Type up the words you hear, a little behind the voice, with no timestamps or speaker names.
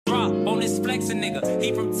flexing nigga.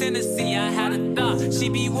 He from Tennessee, I had a thought. She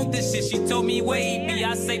be with this shit, she told me where he be.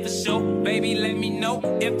 I say for sure, baby, let me know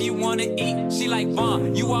if you wanna eat. She like,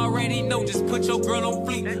 Vaughn, you already know, just put your girl on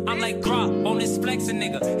fleek. I'm like, Grop on this flexing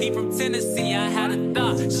nigga. He from Tennessee, I had a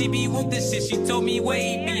thought. She be with this shit, she told me where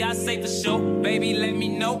he be. I say for sure, baby, let me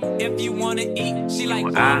know if you wanna eat. She like,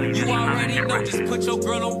 Vaughn, you already know, just put your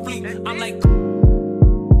girl on fleek. I'm like,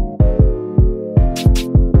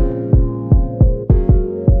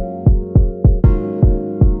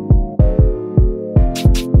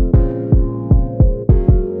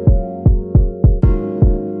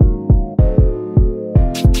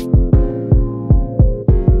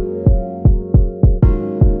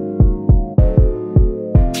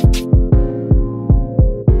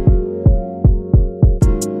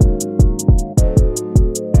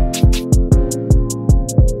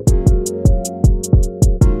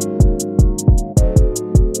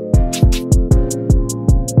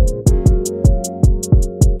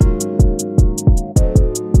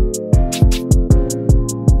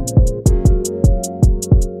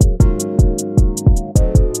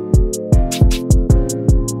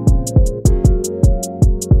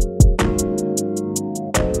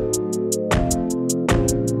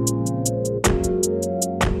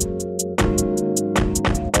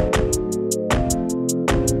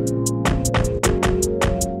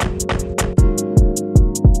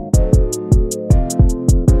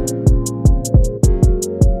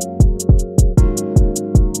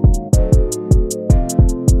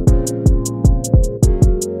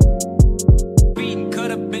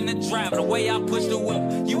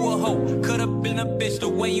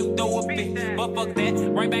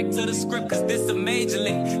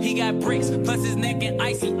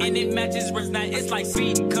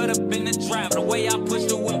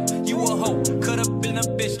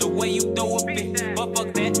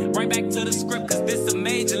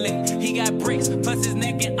 plus his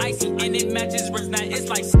neck and icy, and it matches wrist. Now it's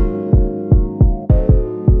like